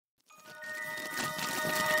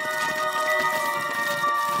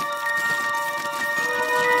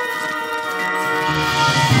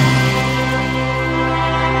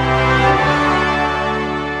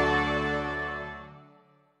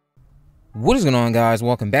What's going on, guys?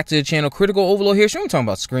 Welcome back to the channel. Critical Overlord here. I'm talking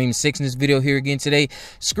about Scream 6 in this video here again today.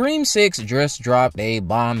 Scream 6 just dropped a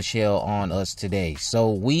bombshell on us today.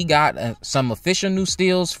 So we got some official new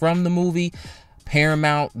stills from the movie.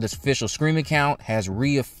 Paramount, the official Scream account, has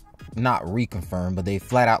not reconfirmed, but they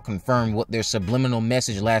flat out confirmed what their subliminal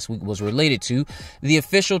message last week was related to. The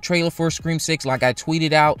official trailer for Scream 6, like I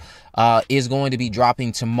tweeted out, is going to be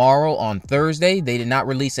dropping tomorrow on Thursday. They did not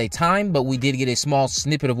release a time, but we did get a small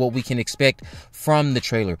snippet of what we can expect from the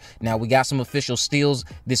trailer. Now, we got some official stills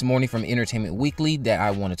this morning from Entertainment Weekly that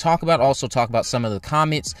I want to talk about. Also talk about some of the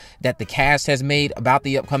comments that the cast has made about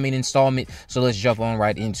the upcoming installment. So let's jump on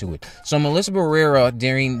right into it. So Melissa Barrera,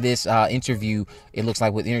 during this interview, it looks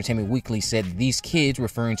like with Entertainment Weekly, said these kids,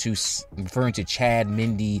 referring to Chad,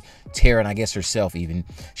 Mindy, Tara, and I guess herself even.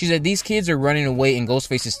 She said these kids are running away and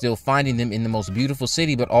Ghostface is still finding them in the most beautiful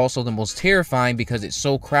city, but also the most terrifying because it's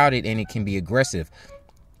so crowded and it can be aggressive.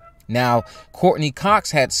 Now, Courtney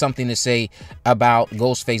Cox had something to say about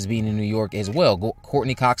Ghostface being in New York as well.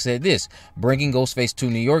 Courtney Cox said this: bringing Ghostface to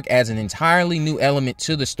New York adds an entirely new element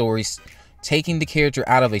to the story. Taking the character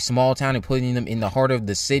out of a small town and putting them in the heart of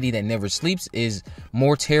the city that never sleeps is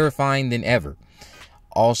more terrifying than ever.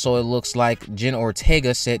 Also, it looks like Jen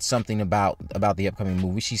Ortega said something about the upcoming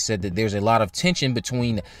movie. She said that there's a lot of tension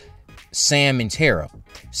between Sam and Tara.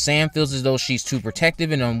 Sam feels as though she's too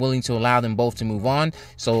protective and unwilling to allow them both to move on,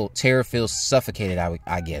 so Tara feels suffocated,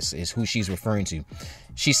 I guess, is who she's referring to.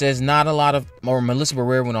 She says Melissa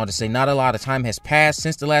Barrera went on to say, not a lot of time has passed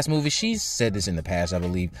since the last movie. She's said this in the past, I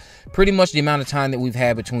believe. Pretty much the amount of time that we've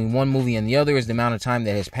had between one movie and the other is the amount of time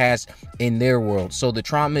that has passed in their world. So the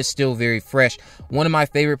trauma is still very fresh. One of my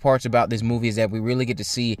favorite parts about this movie is that we really get to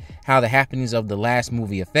see how the happenings of the last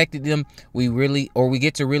movie affected them. We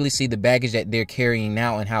get to really see the baggage that they're carrying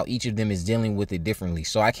now and how each of them is dealing with it differently.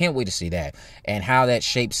 So I can't wait to see that and how that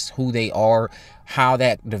shapes who they are, how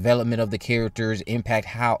that development of the characters impact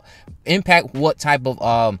what type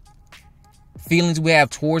of feelings we have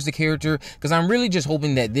towards the character, because I'm really just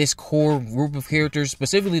hoping that this core group of characters,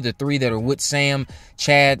 specifically the three that are with Sam,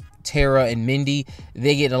 Chad, Tara, and Mindy,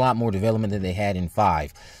 they get a lot more development than they had in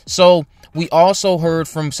 5. So we also heard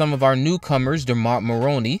from some of our newcomers, DeMarc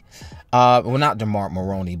Maroney. Well, not DeMarc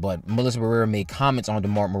Maroney, but Melissa Barrera made comments on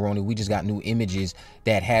DeMarc Maroney. We just got new images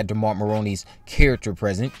that had DeMarc Maroney's character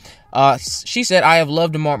present. She said, I have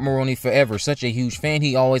loved DeMarc Maroney forever. Such a huge fan.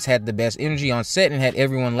 He always had the best energy on set and had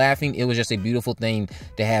everyone laughing. It was just a beautiful thing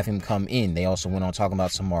to have him come in. They also went on talking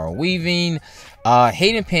about Samara Weaving.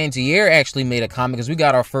 Hayden Panettiere actually made a comment because we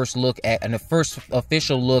got our first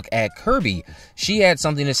official look at Kirby. She had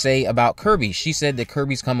something to say about Kirby. She said that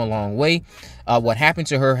Kirby's come a long way. What happened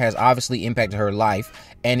to her has obviously impacted her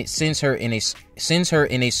life, and it sends her in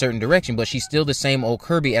a certain direction, but she's still the same old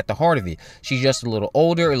Kirby at the heart of it. She's just a little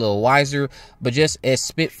older, a little wiser, but just as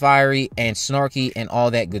spitfiery and snarky and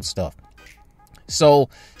all that good stuff. So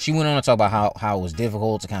she went on to talk about how it was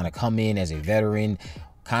difficult to kind of come in as a veteran,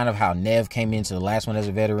 kind of how Nev came into the last one as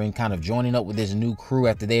a veteran, kind of joining up with this new crew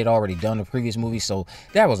after they had already done the previous movie. So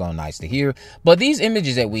that was all nice to hear. But these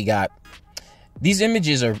images that we got, these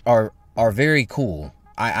images are very cool.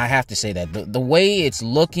 I have to say that the way it's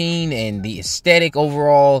looking and the aesthetic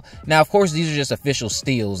overall. Now, of course, these are just official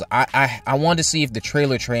stills. I want to see if the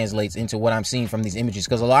trailer translates into what I'm seeing from these images,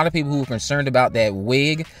 because a lot of people who are concerned about that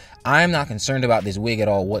wig, I'm not concerned about this wig at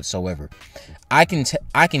all whatsoever. I can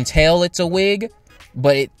tell it's a wig,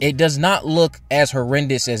 but it does not look as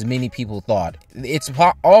horrendous as many people thought. It's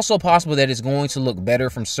also possible that it's going to look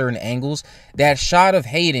better from certain angles. That shot of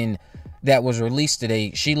Hayden that was released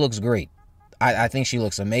today, she looks great. I think she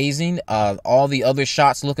looks amazing. All the other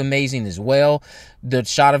shots look amazing as well. The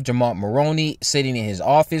shot of DeMarc Maroney sitting in his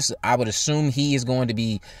office, I would assume he is going to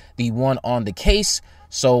be the one on the case.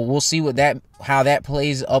 So we'll see how that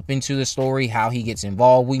plays up into the story, how he gets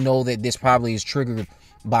involved. We know that this probably is triggered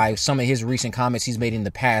by some of his recent comments he's made in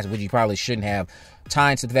the past, which he probably shouldn't have,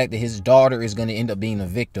 tying to the fact that his daughter is going to end up being a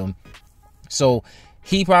victim. So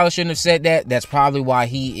he probably shouldn't have said that. That's probably why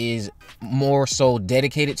he is more so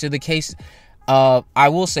dedicated to the case. I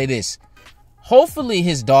will say this. Hopefully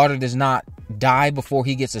his daughter does not die before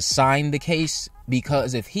he gets assigned the case,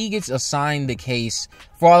 because if he gets assigned the case,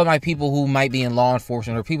 for all of my people who might be in law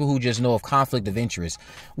enforcement or people who just know of conflict of interest,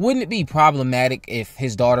 wouldn't it be problematic if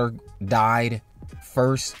his daughter died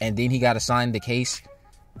first and then he got assigned the case?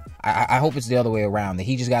 I hope it's the other way around, that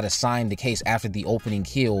he just got assigned the case after the opening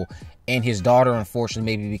kill, and his daughter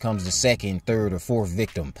unfortunately maybe becomes the second, third, or fourth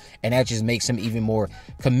victim, and that just makes him even more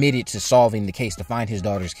committed to solving the case to find his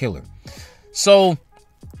daughter's killer. So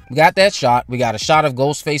we got that shot. We got a shot of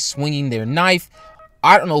Ghostface swinging their knife.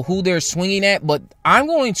 I don't know who they're swinging at, but I'm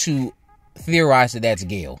going to theorize that that's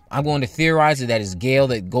Gale. I'm going to theorize that that is Gale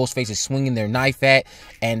that Ghostface is swinging their knife at,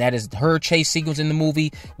 and that is her chase sequence in the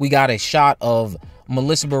movie. We got a shot of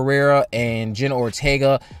Melissa Barrera and Jenna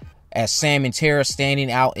Ortega as Sam and Tara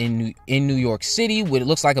standing out in New York City with, it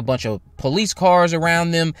looks like, a bunch of police cars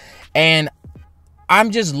around them, and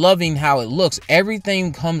I'm just loving how it looks.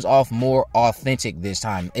 Everything comes off more authentic this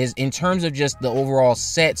time, is in terms of just the overall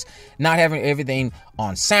sets, not having everything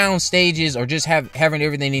on sound stages or just having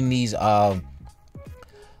everything in these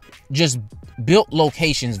just built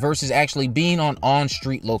locations versus actually being on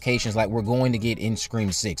street locations like we're going to get in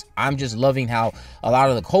Scream 6. I'm just loving how a lot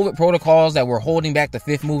of the COVID protocols that were holding back the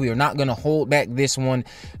fifth movie are not going to hold back this one.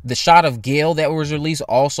 The shot of Gale that was released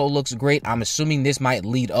also looks great. I'm assuming this might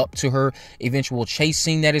lead up to her eventual chase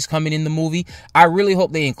scene that is coming in the movie. I really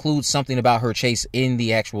hope they include something about her chase in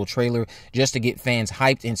the actual trailer just to get fans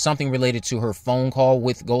hyped, and something related to her phone call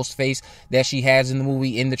with Ghostface that she has in the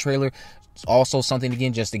movie in the trailer. It's also something,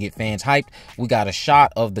 again, just to get fans hyped. We got a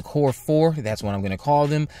shot of the core 4. That's what I'm going to call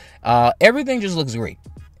them. Everything just looks great.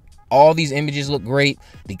 All these images look great.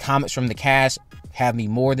 The comments from the cast have me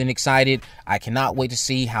more than excited. I cannot wait to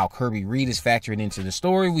see how Kirby Reed is factored into the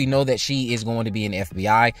story. We know that she is going to be an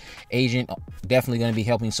FBI agent, definitely going to be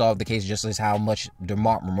helping solve the case, just as how much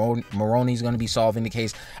DeMarc Maroney is going to be solving the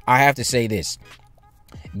case. I have to say this.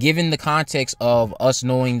 Given the context of us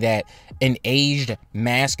knowing that an aged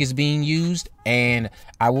mask is being used, and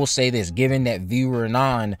I will say this, given that Viewer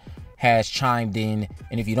Anon has chimed in,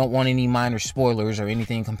 and if you don't want any minor spoilers or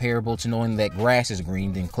anything comparable to knowing that grass is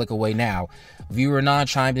green, then click away now. Viewer Anon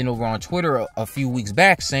chimed in over on Twitter a few weeks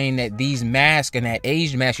back saying that these masks and that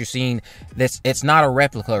aged mask you're seeing, it's not a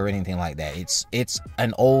replica or anything like that. It's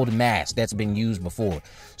an old mask that's been used before.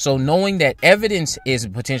 So knowing that evidence is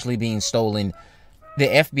potentially being stolen, the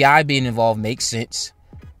FBI being involved makes sense.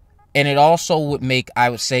 And it also would make, I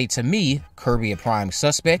would say, to me, Kirby a prime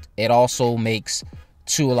suspect. It also makes,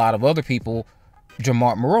 to a lot of other people,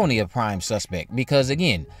 DeMarc Maroney a prime suspect. Because,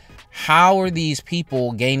 again, how are these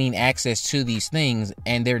people gaining access to these things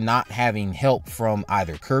and they're not having help from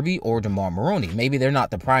either Kirby or DeMarc Maroney? Maybe they're not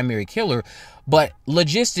the primary killer, but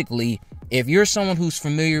logistically, if you're someone who's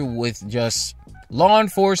familiar with just law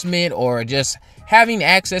enforcement or just having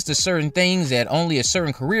access to certain things that only a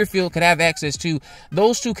certain career field could have access to,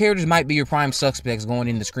 those two characters might be your prime suspects going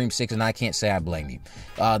into Scream 6, and I can't say I blame you.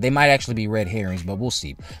 They might actually be red herrings, but we'll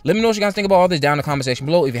see. Let me know what you guys think about all this down in the comment section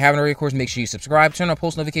below. If you haven't already, of course, make sure you subscribe, turn on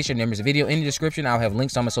post notification, there's a video in the description. I'll have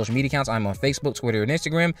links to all my social media accounts. I'm on Facebook, Twitter, and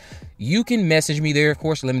Instagram. You can message me there, of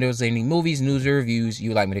course. Let me know if there's any movies, news, or reviews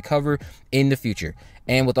you'd like me to cover in the future.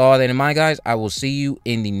 And with all that in mind, guys, I will see you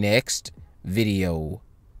in the next video.